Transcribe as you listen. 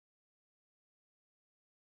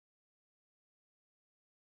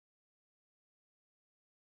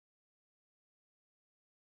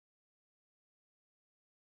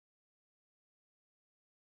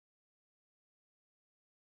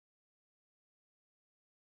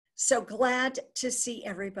So glad to see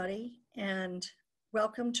everybody and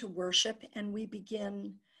welcome to worship. And we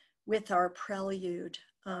begin with our prelude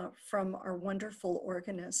from our wonderful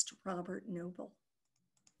organist, Robert Noble.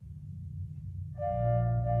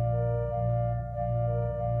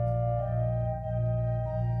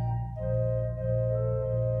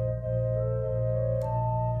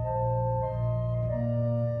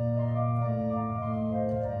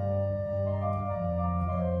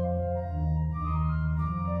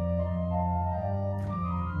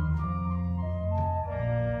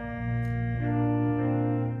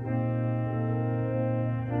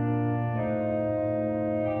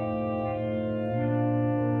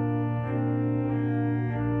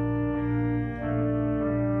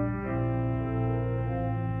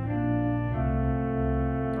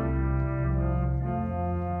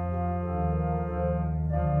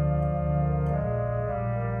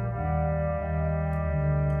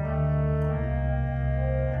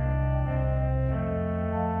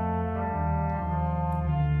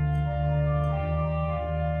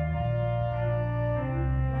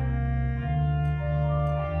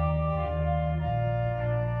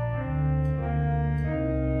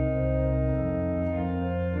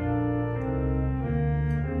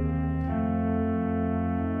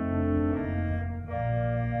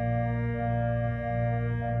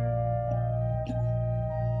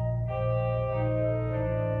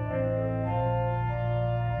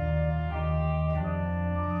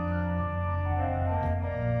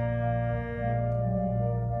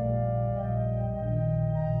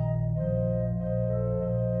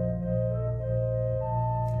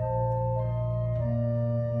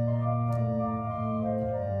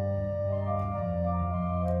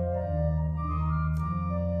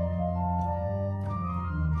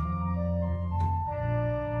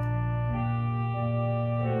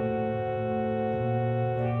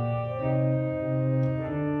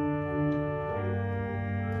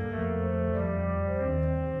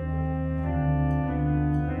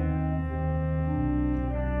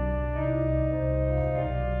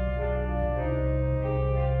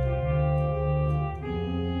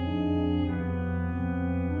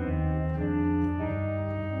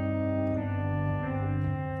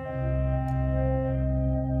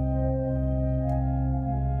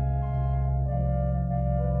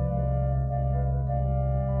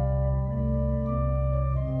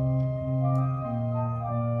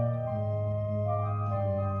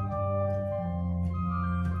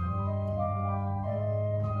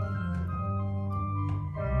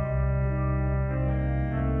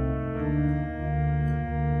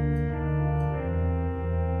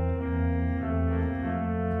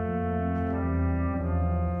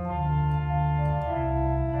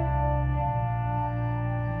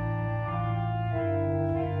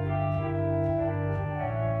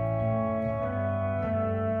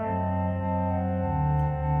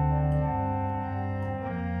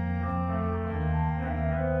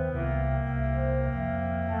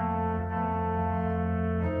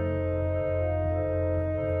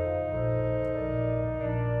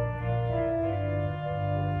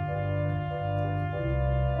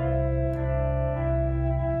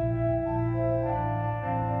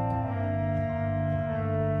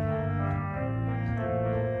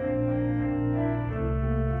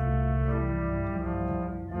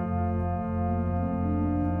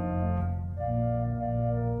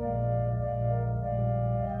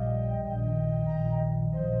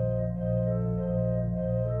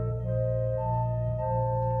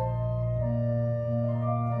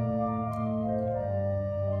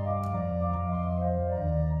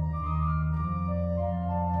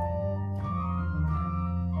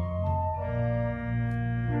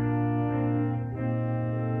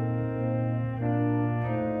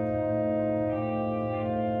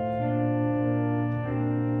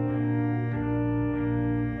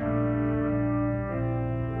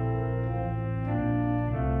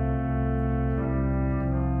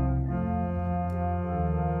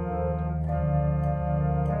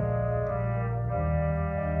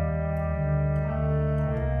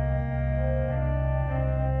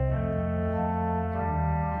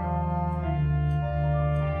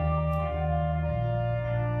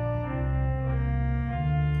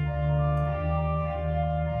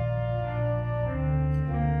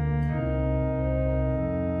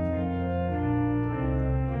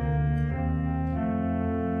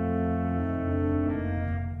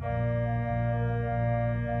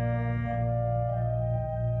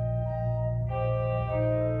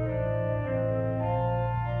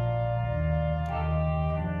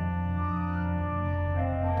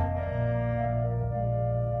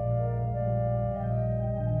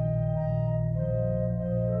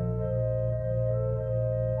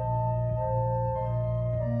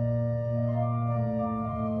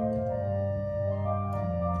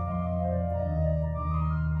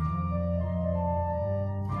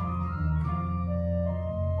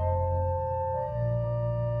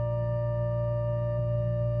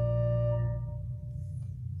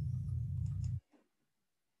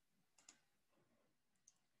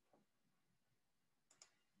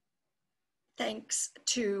 thanks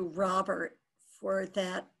to Robert for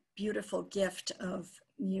that beautiful gift of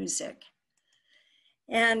music.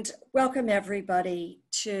 And welcome everybody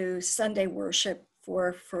to Sunday worship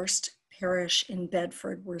for First Parish in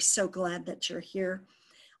Bedford. We're so glad that you're here.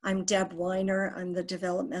 I'm Deb Weiner. I'm the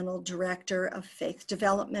Developmental Director of Faith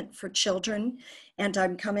Development for Children, and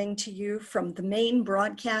I'm coming to you from the main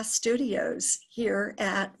broadcast studios here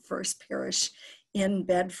at First Parish in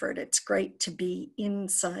Bedford. It's great to be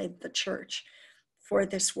inside the church for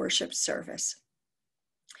this worship service.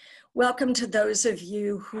 Welcome to those of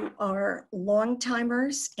you who are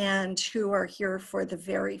long-timers and who are here for the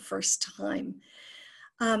very first time.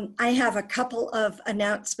 I have a couple of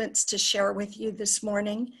announcements to share with you this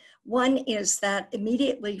morning. One is that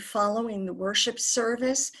immediately following the worship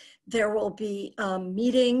service, there will be a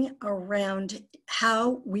meeting around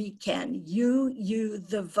how we can you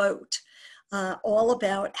the vote, all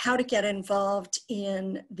about how to get involved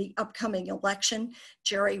in the upcoming election.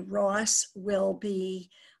 Jerry Ross will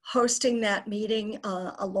be hosting that meeting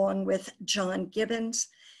along with John Gibbons,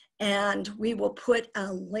 and we will put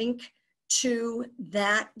a link to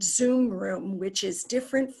that Zoom room, which is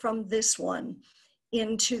different from this one,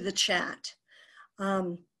 into the chat.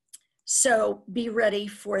 So be ready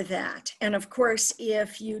for that. And of course,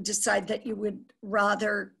 if you decide that you would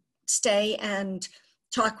rather stay and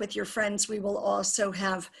talk with your friends, we will also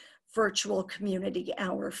have virtual community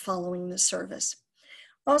hour following the service.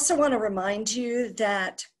 Also want to remind you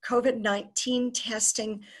that COVID-19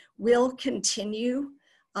 testing will continue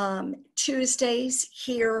Tuesdays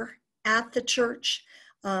here at the church.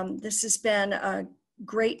 This has been a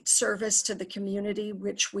great service to the community,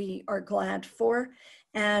 which we are glad for,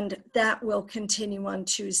 and that will continue on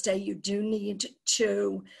Tuesday. You do need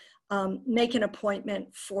to make an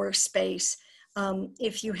appointment for space.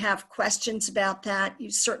 If you have questions about that, you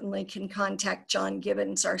certainly can contact John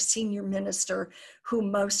Gibbons, our senior minister, who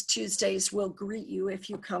most Tuesdays will greet you if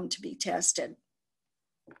you come to be tested.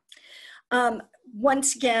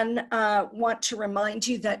 Once again, want to remind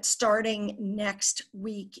you that starting next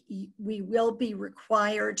week, we will be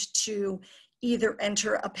required to either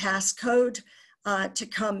enter a passcode to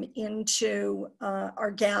come into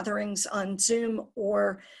our gatherings on Zoom,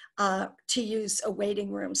 or to use a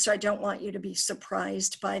waiting room. So I don't want you to be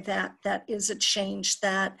surprised by that. That is a change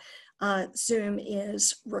that Zoom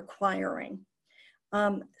is requiring.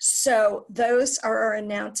 So those are our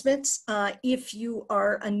announcements. If you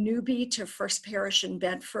are a newbie to First Parish in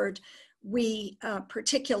Bedford, we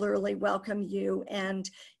particularly welcome you. And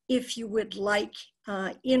if you would like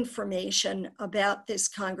information about this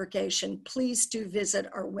congregation, please do visit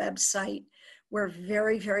our website. We're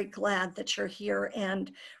very, very glad that you're here, and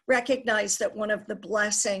recognize that one of the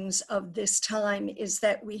blessings of this time is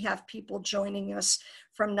that we have people joining us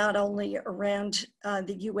from not only around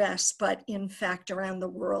the US, but in fact around the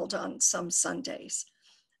world on some Sundays.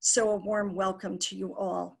 So a warm welcome to you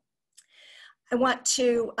all. I want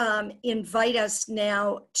to invite us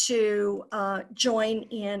now to join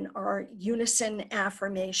in our unison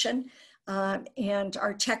affirmation. And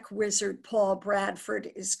our tech wizard, Paul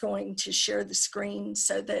Bradford, is going to share the screen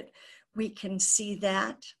so that we can see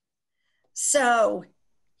that. So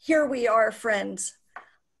here we are, friends.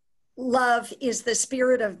 Love is the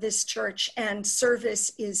spirit of this church, and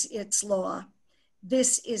service is its law.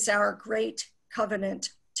 This is our great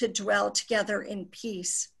covenant, to dwell together in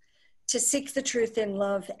peace, to seek the truth in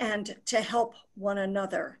love, and to help one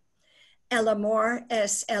another. El amor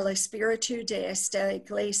es el espíritu de esta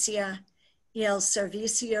iglesia, y el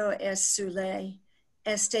servicio es su ley.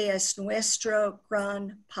 Este es nuestro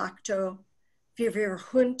gran pacto, vivir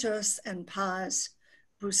juntos en paz,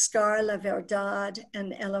 buscar la verdad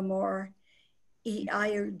en el amor, y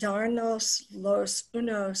ayudarnos los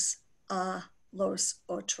unos a los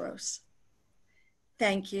otros.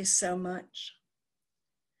 Thank you so much.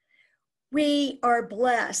 We are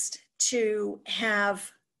blessed to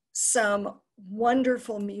have some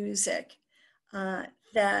wonderful music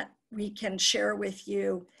that we can share with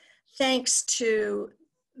you, thanks to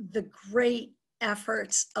the great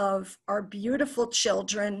efforts of our beautiful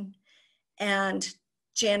children and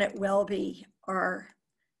Janet Welby, our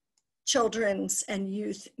children's and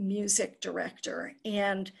youth music director.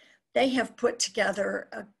 And they have put together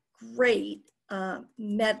a great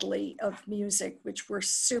medley of music, which we're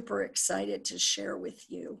super excited to share with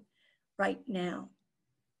you right now.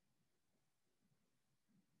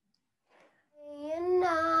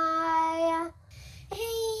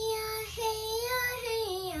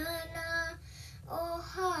 Oh,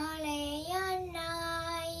 hallelujah.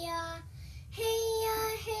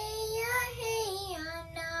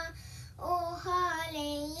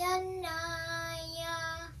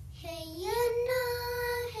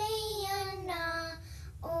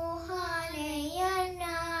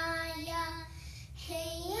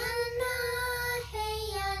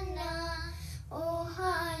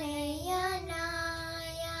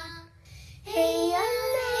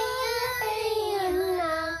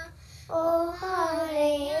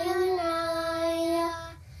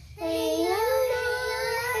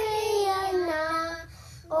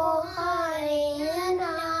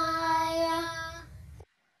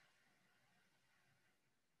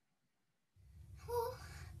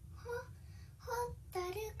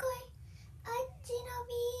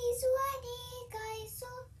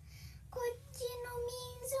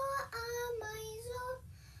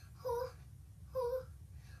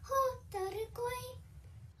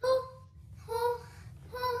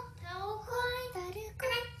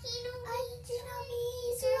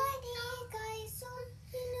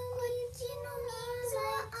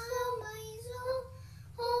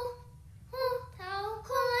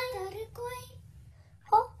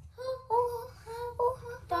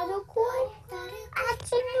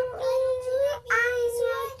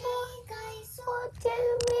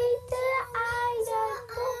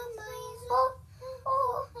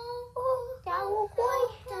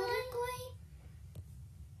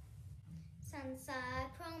 Sansa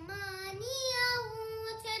Cromania,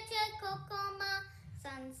 Cheche Kokoma.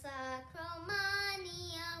 Sansa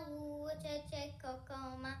Cromania, Cheche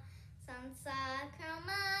Kokoma. Sansa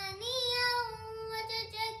Cromania,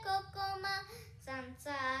 Cheche Kokoma.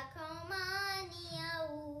 Sansa Cromania,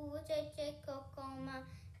 Cheche Kokoma.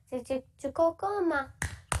 Cheche Kokoma.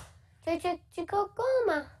 Cheche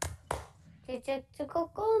Kokoma. Cheche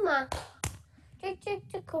Kokoma.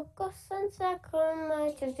 Chichikokoma, Sansa Croma,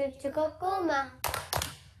 Chichikokoma,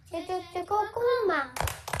 Chichikokoma,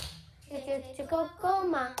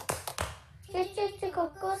 Chichikokoma,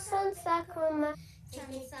 Chichikoko, Sansa Croma,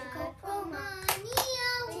 Sansa Croma,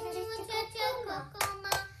 Chichikokoma,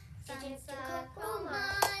 Sansa Croma,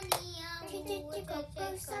 Chichikoko,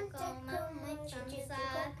 Sansa Croma, Sansa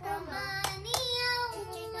Croma,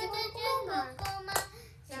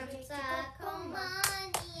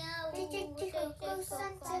 Chichikokoma, Sansa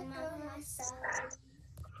Croma.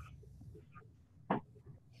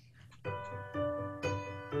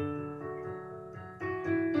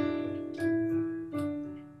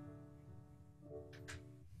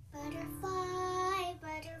 Butterfly,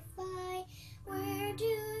 butterfly, where do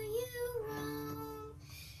you roam?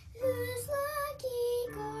 Whose lucky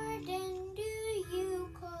garden do you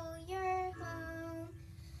call your home?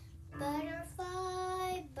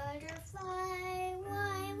 Butterfly, butterfly,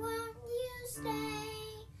 why won't you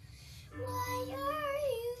stay? Why are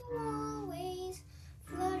you always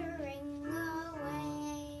fluttering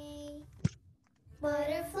away?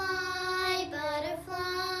 Butterfly,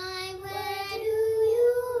 butterfly, where do you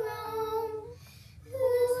roam?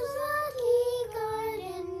 Whose lucky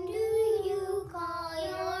garden do you call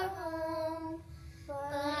your home?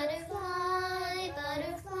 Butterfly,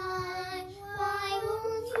 butterfly, why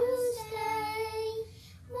won't you stay?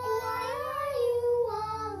 Why are you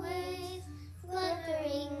always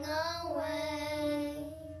fluttering away?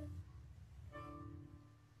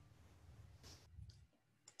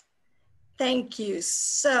 Thank you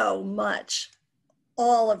so much.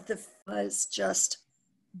 All of the was just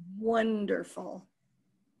wonderful.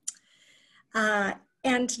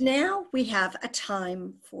 And now we have a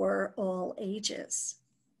time for all ages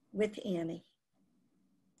with Annie.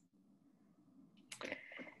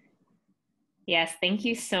 Yes, thank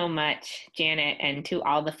you so much, Janet, and to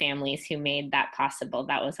all the families who made that possible.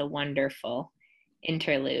 That was a wonderful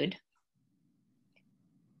interlude.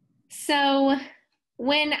 So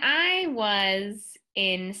when I was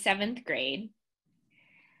in 7th grade,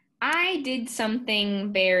 I did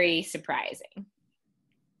something very surprising.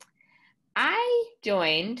 I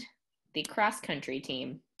joined the cross-country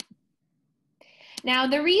team. Now,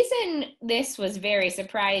 the reason this was very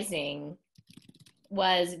surprising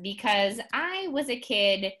was because I was a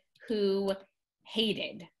kid who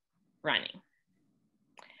hated running.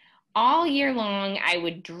 All year long, I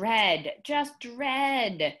would just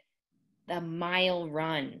dread the mile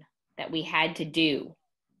run that we had to do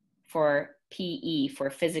for PE, for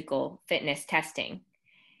physical fitness testing.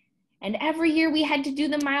 And every year we had to do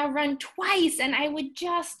the mile run twice, and I would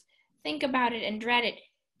just think about it and dread it.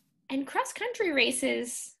 And cross-country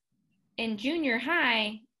races in junior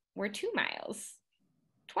high were 2 miles,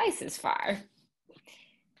 twice as far.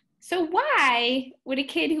 So why would a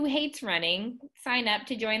kid who hates running sign up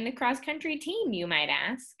to join the cross-country team, you might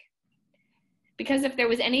ask? Because if there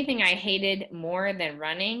was anything I hated more than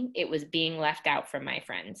running, it was being left out from my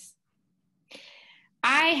friends.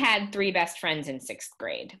 I had 3 best friends in 6th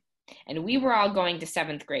grade, and we were all going to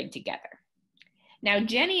 7th grade together. Now,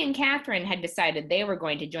 Jenny and Catherine had decided they were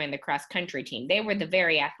going to join the cross-country team. They were the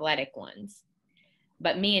very athletic ones.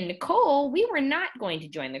 But me and Nicole, we were not going to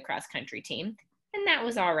join the cross-country team, and that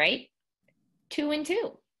was all right. 2 and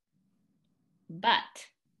 2. But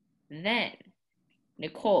then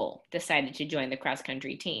Nicole decided to join the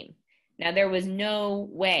cross-country team. Now, there was no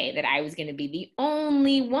way that I was going to be the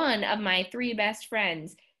only one of my 3 best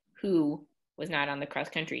friends who was not on the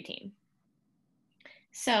cross-country team.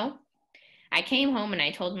 So I came home and I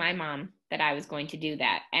told my mom that I was going to do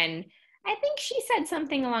that. And I think she said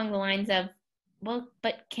something along the lines of, well,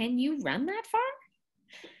 but can you run that far?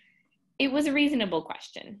 It was a reasonable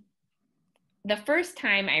question. The first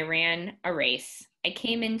time I ran a race, I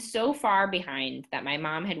came in so far behind that my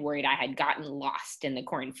mom had worried I had gotten lost in the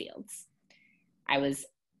cornfields. I was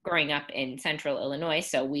growing up in central Illinois,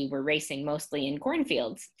 so we were racing mostly in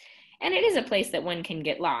cornfields. And it is a place that one can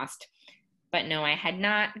get lost. But no, I had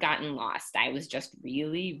not gotten lost. I was just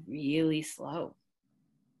really, really slow.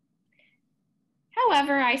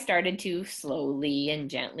 However, I started to slowly and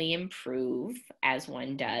gently improve, as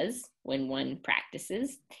one does when one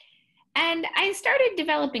practices. And I started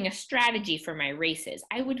developing a strategy for my races.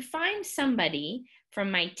 I would find somebody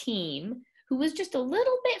from my team who was just a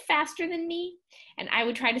little bit faster than me, and I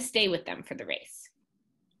would try to stay with them for the race.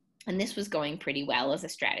 And this was going pretty well as a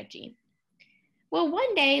strategy. Well,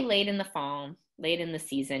 one day late in the fall, late in the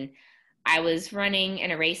season, I was running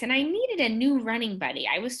in a race and I needed a new running buddy.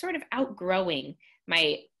 I was sort of outgrowing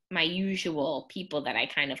my usual people that I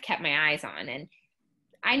kind of kept my eyes on. And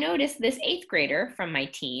I noticed this 8th grader from my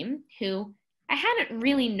team who I hadn't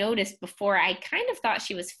really noticed before. I kind of thought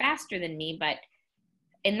she was faster than me, but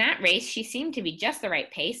in that race, she seemed to be just the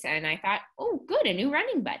right pace. And I thought, oh, good, a new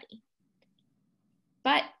running buddy.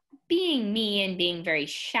 But being me and being very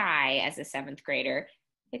shy as a 7th grader,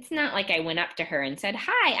 it's not like I went up to her and said,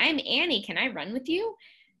 hi, I'm Annie, can I run with you?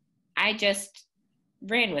 I just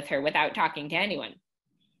ran with her without talking to anyone.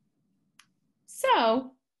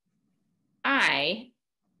 So I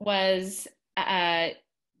was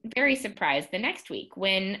very surprised the next week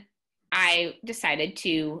when I decided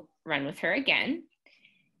to run with her again,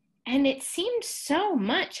 and it seemed so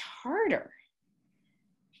much harder.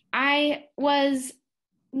 I was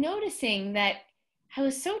noticing that I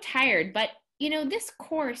was so tired, but you know, this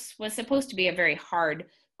course was supposed to be a very hard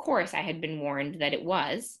course. I had been warned that it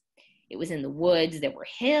was. It was in the woods, there were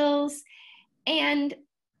hills, and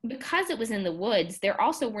because it was in the woods, there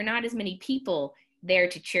also were not as many people there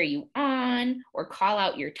to cheer you on or call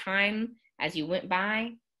out your time as you went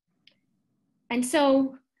by. And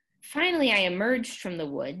so finally I emerged from the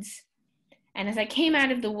woods, and as I came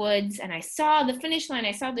out of the woods and I saw the finish line,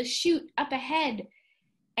 I saw the chute up ahead,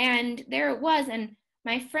 and there it was, and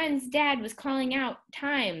my friend's dad was calling out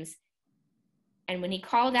times. And when he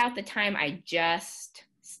called out the time, I just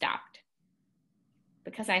stopped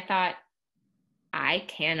because I thought, I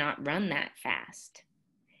cannot run that fast.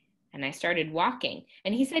 And I started walking.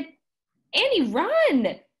 And he said, Annie,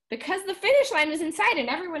 run! Because the finish line was in sight and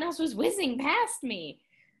everyone else was whizzing past me.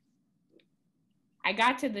 I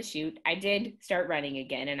got to the chute. I did start running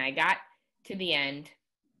again, and I got to the end.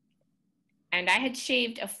 And I had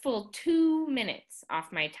shaved a full 2 minutes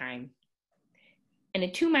off my time in a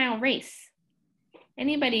 2-mile race.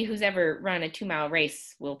 Anybody who's ever run a 2-mile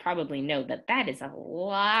race will probably know that that is a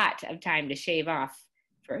lot of time to shave off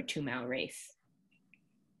for a 2-mile race.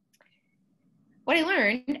 What I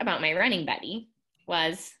learned about my running buddy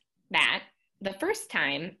was that the first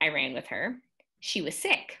time I ran with her, she was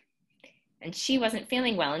sick. And she wasn't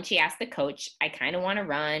feeling well, and she asked the coach, I kind of want to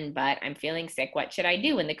run, but I'm feeling sick. What should I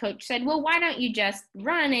do? And the coach said, well, why don't you just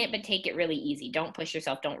run it, but take it really easy. Don't push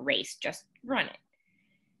yourself. Don't race. Just run it.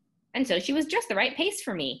 And so she was just the right pace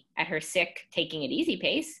for me at her sick, taking it easy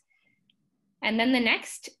pace. And then the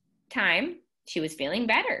next time, she was feeling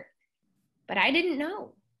better. But I didn't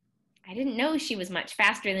know. I didn't know she was much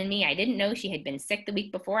faster than me. I didn't know she had been sick the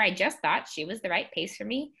week before. I just thought she was the right pace for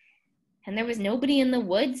me. And there was nobody in the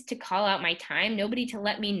woods to call out my time, nobody to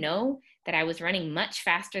let me know that I was running much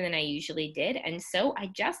faster than I usually did. And so I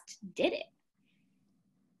just did it.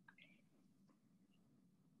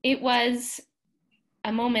 It was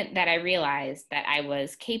a moment that I realized that I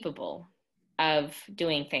was capable of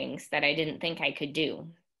doing things that I didn't think I could do,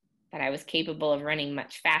 that I was capable of running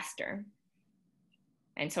much faster.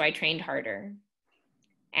 And so I trained harder.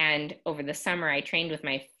 And over the summer, I trained with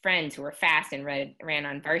my friends who were fast and ran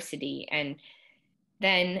on varsity. And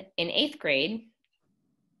then in 8th grade,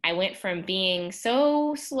 I went from being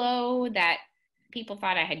so slow that people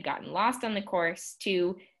thought I had gotten lost on the course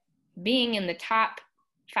to being in the top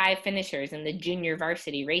 5 finishers in the junior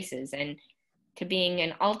varsity races and to being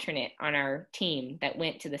an alternate on our team that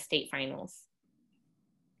went to the state finals.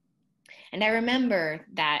 And I remember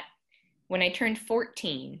that when I turned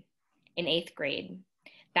 14 in 8th grade,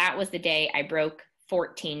 that was the day I broke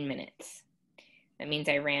 14 minutes. That means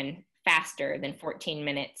I ran faster than 14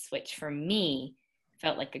 minutes, which for me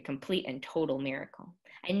felt like a complete and total miracle.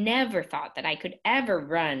 I never thought that I could ever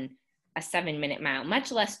run a 7-minute mile, much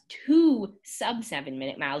less 2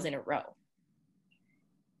 sub-7-minute miles in a row.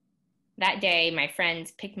 That day, my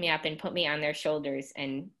friends picked me up and put me on their shoulders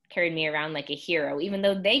and carried me around like a hero, even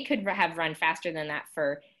though they could have run faster than that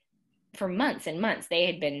for months and months. They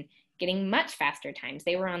had been getting much faster times.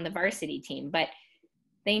 They were on the varsity team, but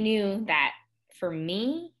they knew that for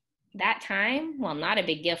me, that time, while not a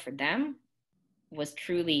big deal for them, was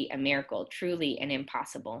truly a miracle, truly an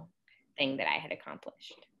impossible thing that I had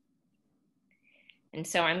accomplished. And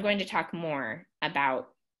so I'm going to talk more about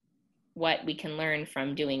what we can learn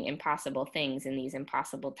from doing impossible things in these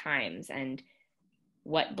impossible times and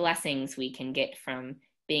what blessings we can get from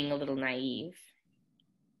being a little naive.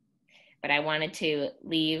 But I wanted to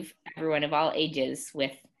leave everyone of all ages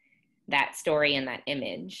with that story and that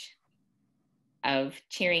image of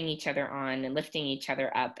cheering each other on and lifting each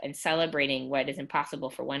other up and celebrating what is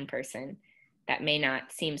impossible for one person that may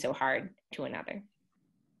not seem so hard to another.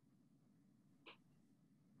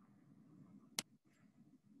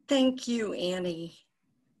 Thank you, Annie,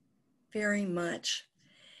 very much.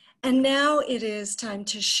 And now it is time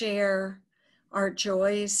to share our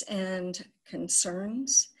joys and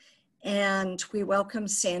concerns. And we welcome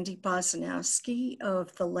Sandy Bozanowski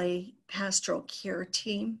of the Lay Pastoral Care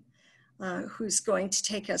Team, who's going to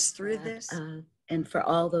take us through this. And for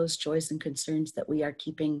all those joys and concerns that we are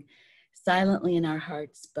keeping silently in our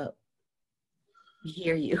hearts, but we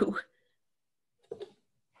hear you.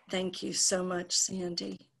 Thank you so much,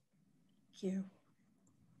 Sandy. Thank you.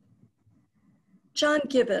 John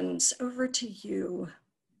Gibbons, over to you.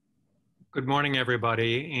 Good morning,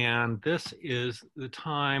 everybody. And this is the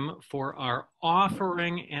time for our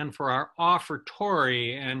offering and for our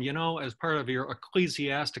offertory. And you know, as part of your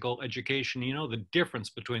ecclesiastical education, you know the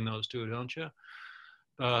difference between those two, don't you?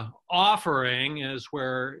 The offering is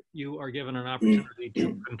where you are given an opportunity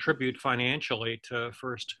to contribute financially to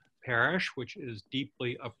First Parish, which is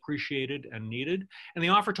deeply appreciated and needed. And the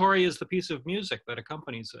offertory is the piece of music that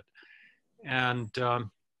accompanies it. And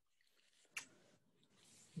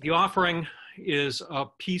the offering is a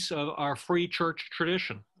piece of our free church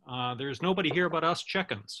tradition. There's nobody here but us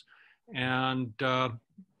chickens. And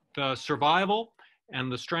the survival and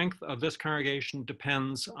the strength of this congregation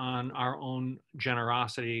depends on our own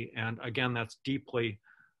generosity. And again, that's deeply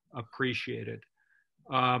appreciated.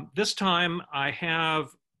 This time I have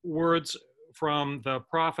words from the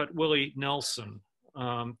prophet Willie Nelson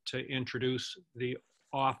to introduce the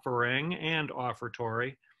offering and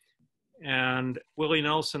offertory. And Willie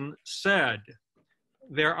Nelson said,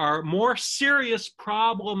 "There are more serious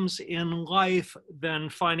problems in life than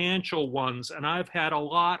financial ones, and I've had a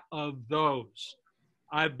lot of those.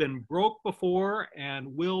 I've been broke before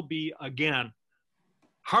and will be again.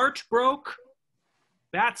 Heart broke,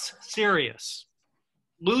 that's serious.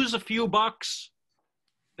 Lose a few bucks,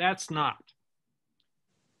 that's not.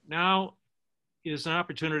 Now is an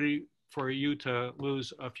opportunity for you to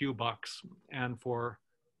lose a few bucks and for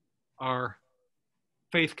our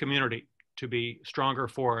faith community to be stronger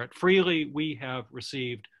for it. Freely we have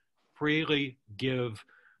received, freely give.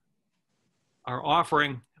 Our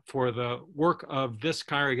offering for the work of this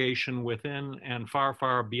congregation within and far,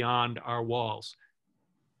 far beyond our walls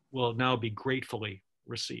will now be gratefully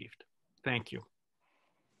received. Thank you."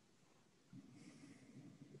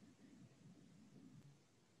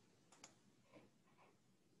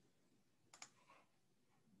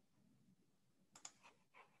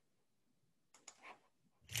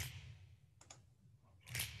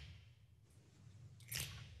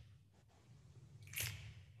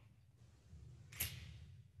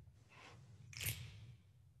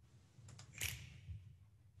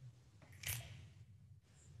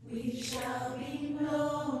 We shall be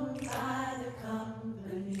known by the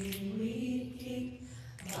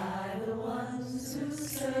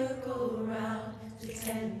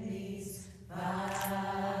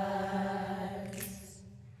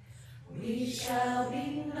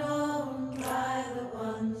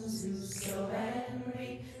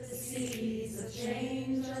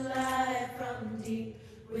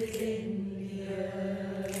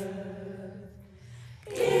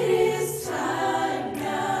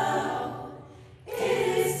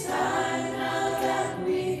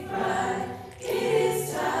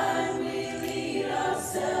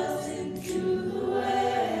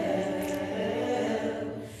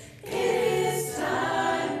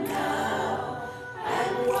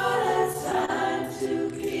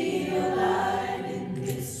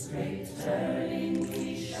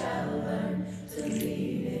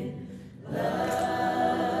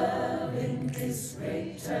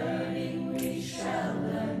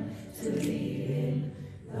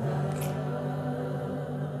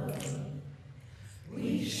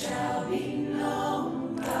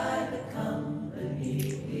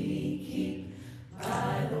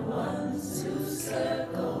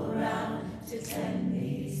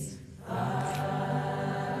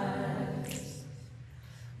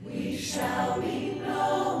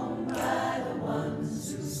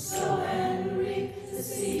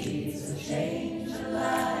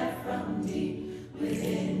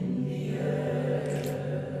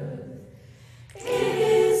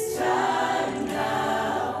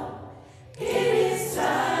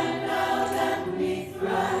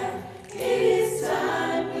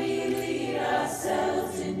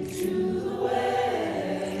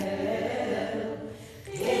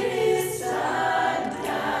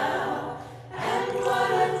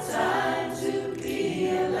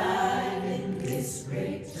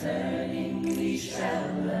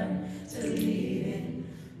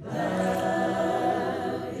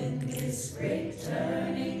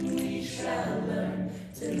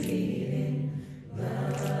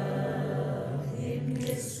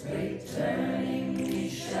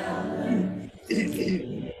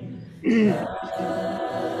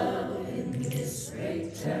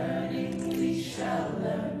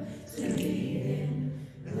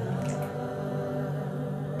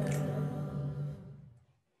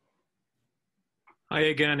Hi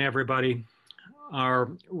again, everybody.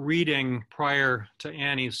 Our reading prior to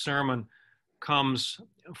Annie's sermon comes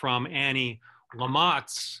from Annie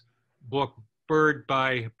Lamott's book, Bird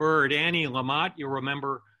by Bird. Annie Lamott, you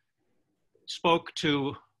remember, spoke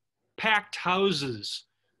to packed houses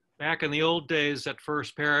back in the old days at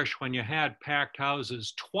First Parish when you had packed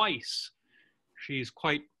houses twice. She's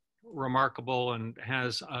quite remarkable and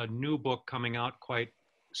has a new book coming out quite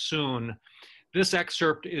soon. This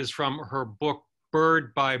excerpt is from her book,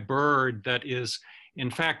 Bird by Bird, that is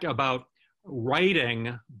in fact about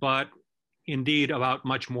writing, but indeed about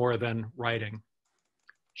much more than writing.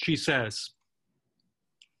 She says,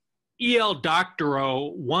 E.L.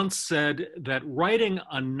 Doctorow once said that writing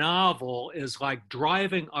a novel is like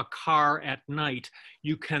driving a car at night.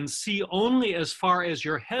 You can see only as far as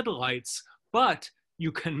your headlights, but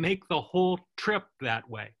you can make the whole trip that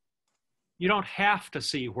way. You don't have to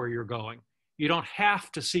see where you're going. You don't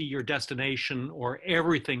have to see your destination or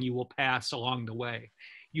everything you will pass along the way.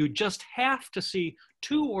 You just have to see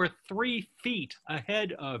 2 or 3 feet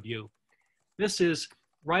ahead of you. This is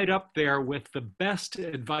right up there with the best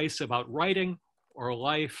advice about writing or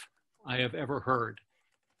life I have ever heard.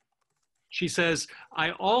 She says,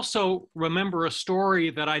 I also remember a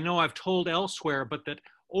story that I know I've told elsewhere, but that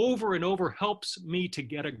over and over helps me to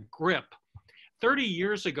get a grip. 30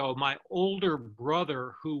 years ago, my older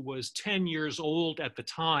brother, who was 10 years old at the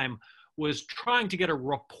time, was trying to get a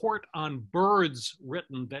report on birds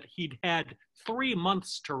written that he'd had 3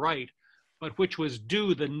 months to write, but which was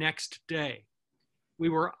due the next day. We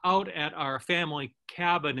were out at our family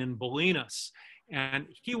cabin in Bolinas, and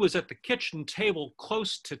he was at the kitchen table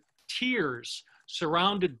close to tears,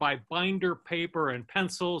 surrounded by binder paper and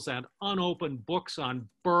pencils and unopened books on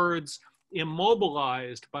birds,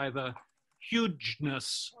 immobilized by the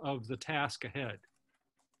hugeness of the task ahead.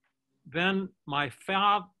 Then my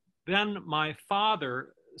father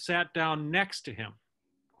sat down next to him,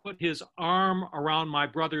 put his arm around my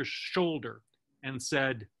brother's shoulder, and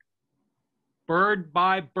said, bird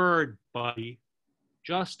by bird, buddy,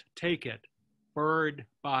 just take it, bird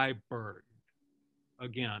by bird.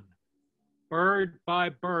 Again, bird by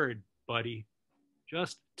bird, buddy,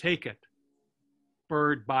 just take it,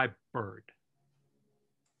 bird by bird.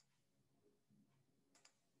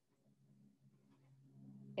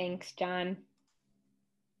 Thanks, John.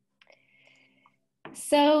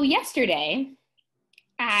 So yesterday,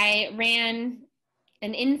 I ran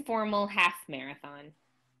an informal half marathon.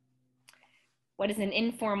 What is an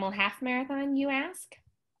informal half marathon, you ask?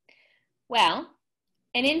 Well,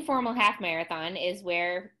 an informal half marathon is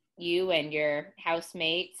where you and your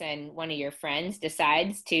housemates and one of your friends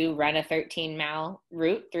decides to run a 13-mile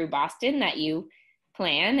route through Boston that you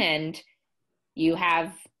plan, and you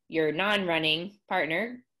have your non-running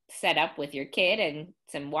partner set up with your kid and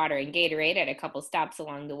some water and Gatorade at a couple stops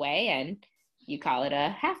along the way, and you call it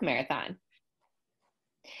a half marathon.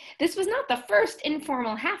 This was not the first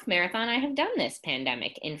informal half marathon I have done this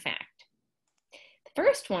pandemic, in fact. The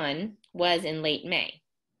first one was in late May.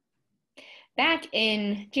 Back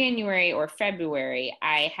in January or February,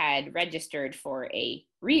 I had registered for a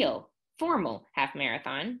real formal half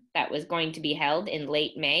marathon that was going to be held in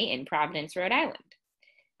late May in Providence, Rhode Island.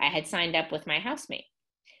 I had signed up with my housemate.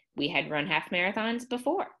 We had run half marathons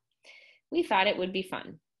before. We thought it would be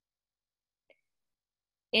fun.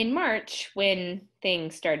 In March, when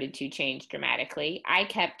things started to change dramatically, I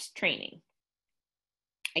kept training.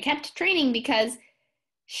 I kept training because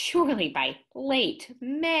surely by late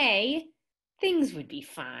May, things would be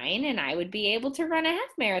fine and I would be able to run a half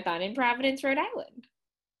marathon in Providence, Rhode Island.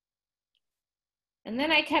 And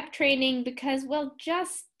then I kept training because, well,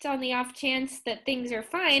 just on the off chance that things are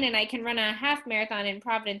fine and I can run a half marathon in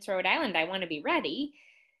Providence, Rhode Island, I want to be ready.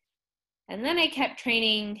 And then I kept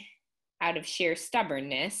training out of sheer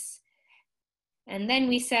stubbornness. And then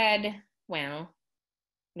we said, well,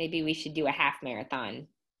 maybe we should do a half marathon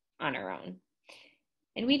on our own.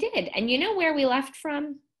 And we did. And you know where we left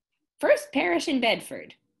from? First Parish in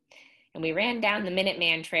Bedford. And we ran down the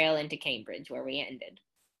Minuteman Trail into Cambridge, where we ended.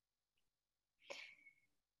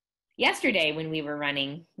 Yesterday, when we were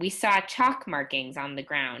running, we saw chalk markings on the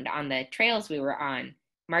ground on the trails we were on,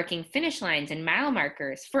 marking finish lines and mile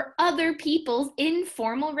markers for other people's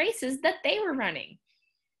informal races that they were running.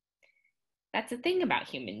 That's the thing about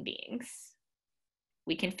human beings.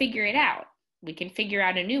 We can figure it out. We can figure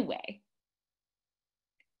out a new way.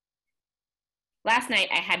 Last night,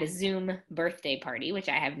 I had a Zoom birthday party, which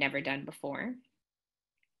I have never done before.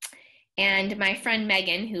 And my friend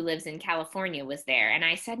Megan, who lives in California, was there. And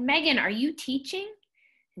I said, Megan, are you teaching?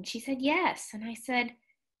 And she said, yes. And I said,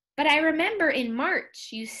 but I remember in March,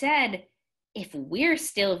 you said if we're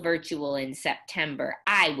still virtual in September,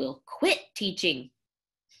 I will quit teaching.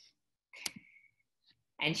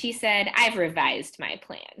 And she said, I've revised my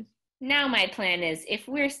plan. Now my plan is, if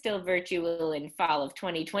we're still virtual in fall of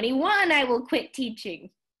 2021, I will quit teaching.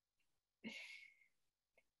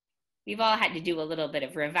 We've all had to do a little bit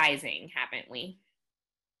of revising, haven't we?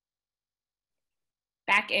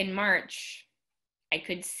 Back in March, I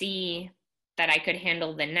could see that I could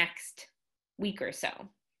handle the next week or so.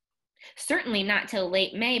 Certainly not till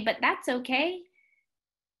late May, but that's okay.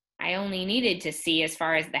 I only needed to see as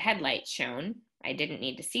far as the headlights shone. I didn't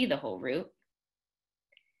need to see the whole route.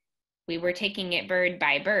 We were taking it bird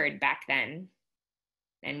by bird back then,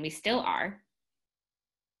 and we still are.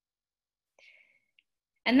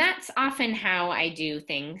 And that's often how I do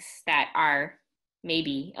things that are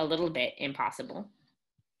maybe a little bit impossible.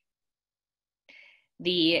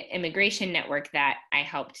 The immigration network that I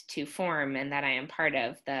helped to form and that I am part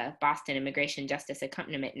of, the Boston Immigration Justice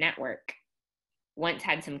Accompaniment Network, once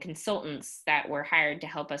had some consultants that were hired to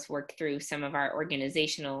help us work through some of our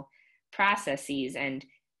organizational processes, and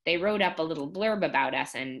they wrote up a little blurb about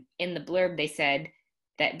us, and in the blurb they said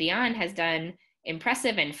that Beyond has done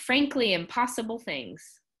impressive and frankly impossible things.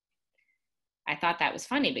 I thought that was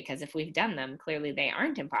funny because if we've done them, clearly they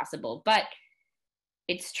aren't impossible, but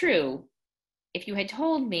it's true. If you had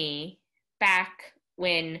told me back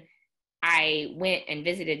when I went and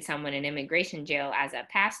visited someone in immigration jail as a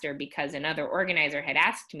pastor because another organizer had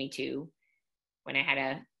asked me to, when I had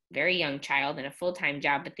a very young child and a full-time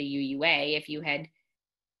job at the UUA, if you had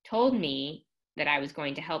told me that I was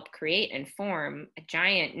going to help create and form a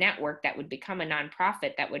giant network that would become a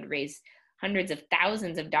nonprofit that would raise hundreds of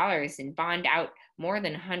thousands of dollars and bond out more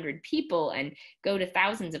than 100 people and go to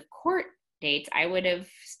thousands of court dates, I would have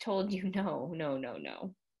told you, no.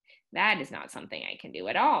 That is not something I can do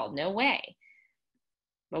at all. No way.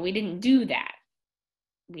 But we didn't do that.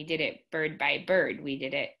 We did it bird by bird. We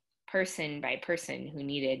did it person by person who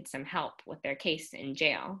needed some help with their case in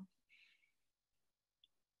jail.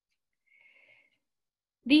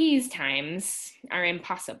 These times are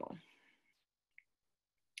impossible.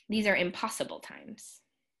 These are impossible times.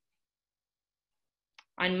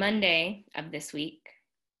 On Monday of this week,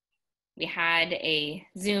 we had a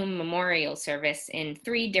Zoom memorial service in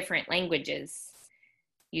 3 different languages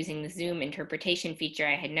using the Zoom interpretation feature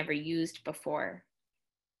I had never used before.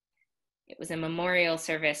 It was a memorial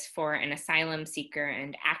service for an asylum seeker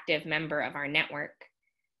and active member of our network.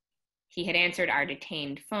 He had answered our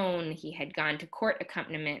detained phone. He had gone to court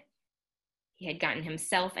accompaniment. He had gotten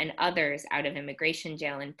himself and others out of immigration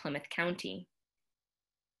jail in Plymouth County.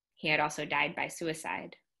 He had also died by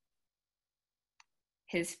suicide.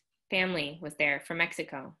 His family was there from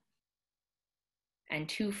Mexico, and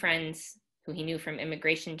 2 friends who he knew from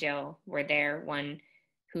immigration jail were there, one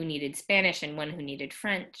who needed Spanish and one who needed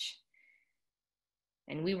French.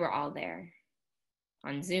 And we were all there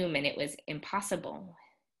on Zoom, and it was impossible.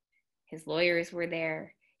 His lawyers were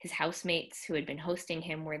there, his housemates who had been hosting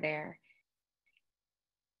him were there.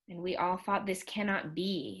 And we all thought, this cannot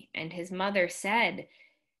be. And his mother said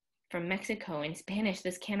from Mexico in Spanish,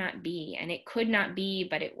 this cannot be. And it could not be,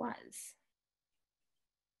 but it was.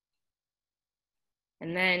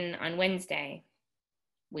 And then on Wednesday,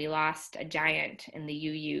 we lost a giant in the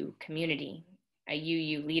UU community, a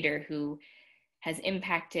UU leader who has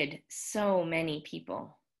impacted so many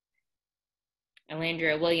people.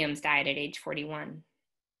 Alandria Williams died at age 41.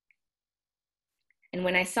 And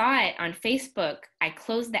when I saw it on Facebook, I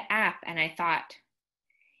closed the app and I thought,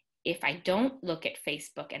 if I don't look at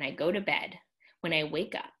Facebook and I go to bed, when I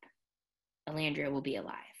wake up, Alandria will be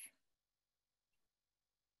alive.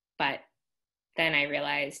 But then I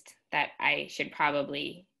realized that I should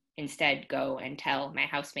probably instead go and tell my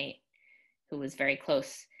housemate, who was very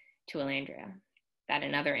close to Alandria, that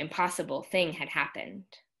another impossible thing had happened.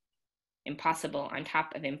 Impossible on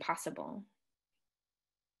top of impossible.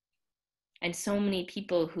 And so many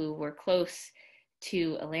people who were close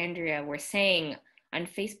to Alandria were saying on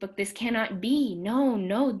Facebook, this cannot be.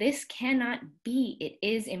 No, this cannot be. It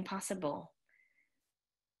is impossible.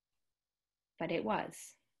 But it was.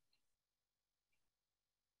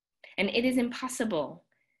 And it is impossible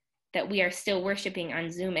that we are still worshiping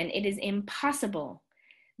on Zoom, and it is impossible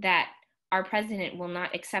that our president will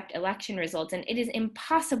not accept election results, and it is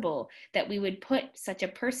impossible that we would put such a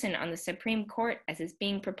person on the Supreme Court as is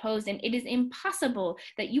being proposed, and it is impossible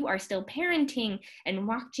that you are still parenting and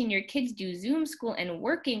watching your kids do Zoom school and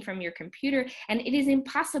working from your computer, and it is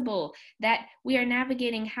impossible that we are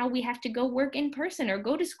navigating how we have to go work in person or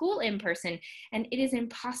go to school in person, and it is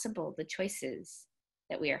impossible, the choices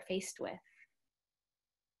that we are faced with.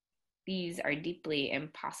 These are deeply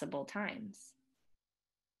impossible times.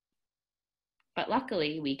 But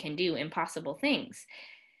luckily, we can do impossible things.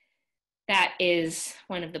 That is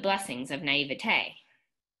one of the blessings of naivete.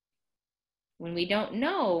 When we don't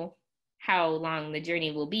know how long the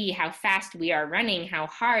journey will be, how fast we are running, how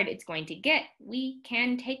hard it's going to get, we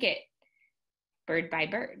can take it bird by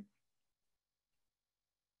bird.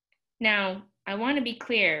 Now, I want to be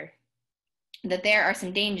clear that there are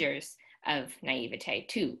some dangers of naivete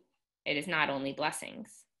too. It is not only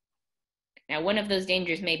blessings. Now, one of those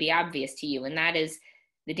dangers may be obvious to you, and that is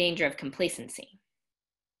the danger of complacency.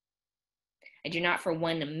 I do not for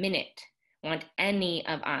 1 minute want any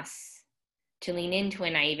of us to lean into a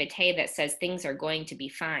naivete that says things are going to be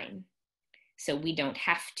fine, so we don't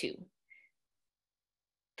have to.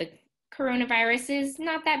 The coronavirus is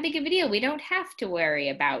not that big of a deal. We don't have to worry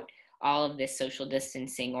about all of this social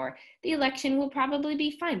distancing, or the election will probably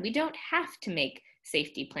be fine. We don't have to make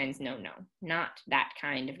safety plans. No, not that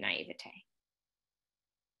kind of naivete.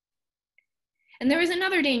 And there is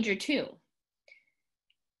another danger too.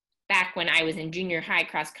 Back when I was in junior high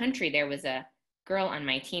cross country, there was a girl on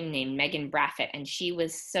my team named Megan Braffett, and she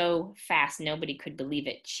was so fast, nobody could believe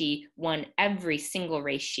it. She won every single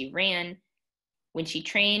race she ran. When she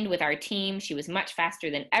trained with our team, she was much faster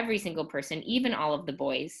than every single person, even all of the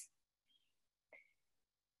boys.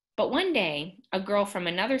 But one day, a girl from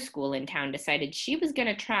another school in town decided she was going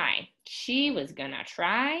to try. She was going to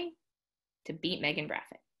try to beat Megan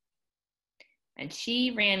Braffett. And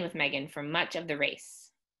she ran with Megan for much of the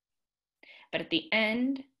race. But at the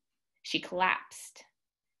end, she collapsed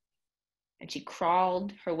and she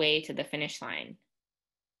crawled her way to the finish line,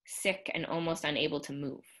 sick and almost unable to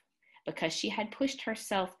move because she had pushed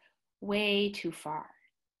herself way too far.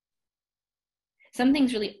 Some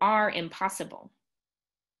things really are impossible.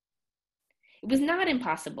 It was not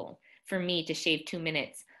impossible for me to shave 2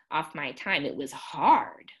 minutes off my time. It was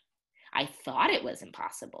hard. I thought it was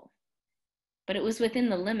impossible, but it was within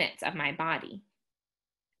the limits of my body,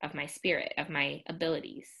 of my spirit, of my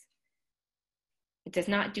abilities. It does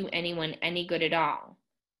not do anyone any good at all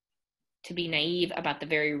to be naive about the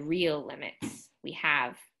very real limits we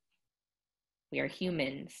have. We are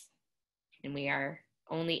humans, and we are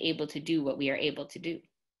only able to do what we are able to do.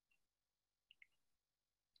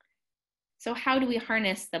 So how do we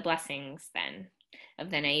harness the blessings then of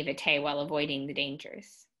the naivete while avoiding the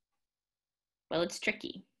dangers? Well, it's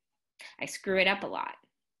tricky. I screw it up a lot.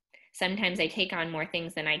 Sometimes I take on more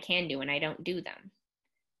things than I can do and I don't do them.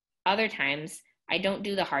 Other times I don't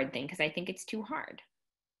do the hard thing because I think it's too hard.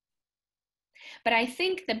 But I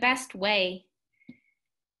think the best way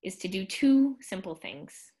is to do 2 simple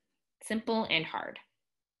things, simple and hard.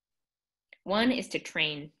 One is to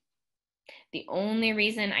train. The only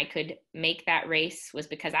reason I could make that race was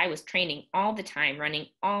because I was training all the time, running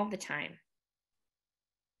all the time.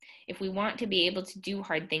 If we want to be able to do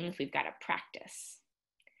hard things, we've got to practice.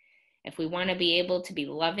 If we want to be able to be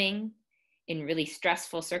loving in really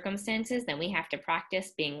stressful circumstances, then we have to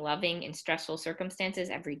practice being loving in stressful circumstances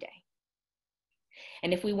every day.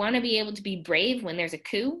 And if we want to be able to be brave when there's a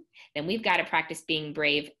coup, then we've got to practice being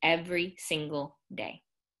brave every single day.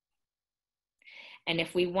 And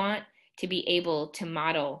if we want to be able to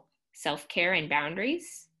model self-care and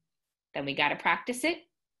boundaries, then we got to practice it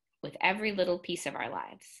with every little piece of our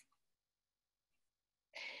lives.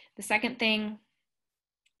 The second thing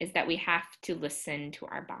is that we have to listen to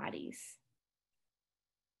our bodies.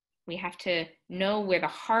 We have to know where the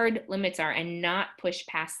hard limits are and not push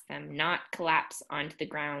past them, not collapse onto the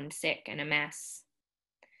ground sick and a mess.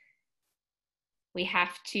 We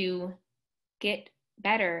have to get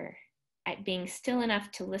better at being still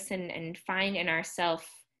enough to listen and find in ourselves,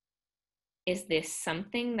 is this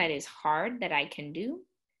something that is hard that I can do,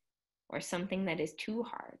 or something that is too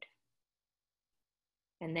hard?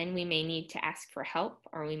 And then we may need to ask for help,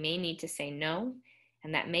 or we may need to say no,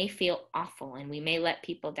 and that may feel awful, and we may let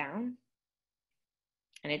people down,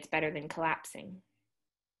 and it's better than collapsing.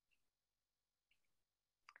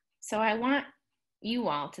 So I want you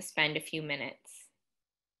all to spend a few minutes,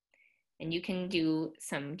 and you can do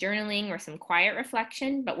some journaling or some quiet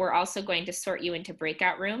reflection, but we're also going to sort you into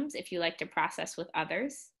breakout rooms if you like to process with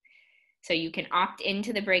others. So you can opt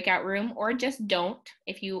into the breakout room or just don't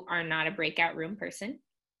if you are not a breakout room person.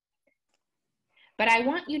 But I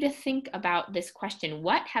want you to think about this question: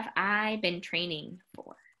 what have I been training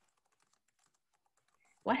for?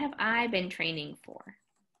 What have I been training for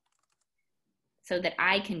so that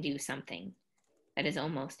I can do something that is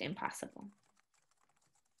almost impossible?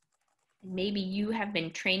 Maybe you have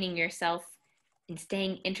been training yourself in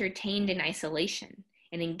staying entertained in isolation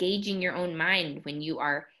and engaging your own mind when you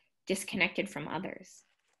are disconnected from others.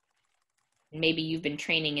 Maybe you've been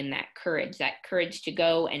training in that courage to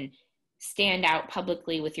go and stand out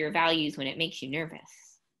publicly with your values when it makes you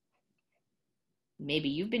nervous. Maybe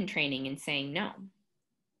you've been training in saying no.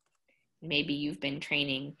 Maybe you've been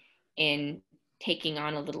training in taking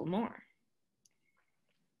on a little more.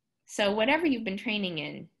 So whatever you've been training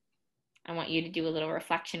in, I want you to do a little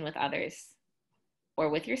reflection with others or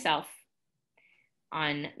with yourself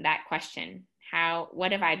on that question.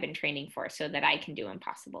 What have I been training for so that I can do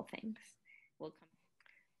impossible things?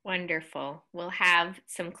 Wonderful. We'll have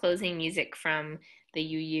some closing music from the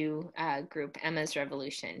UU group, Emma's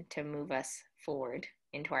Revolution, to move us forward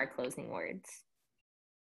into our closing words.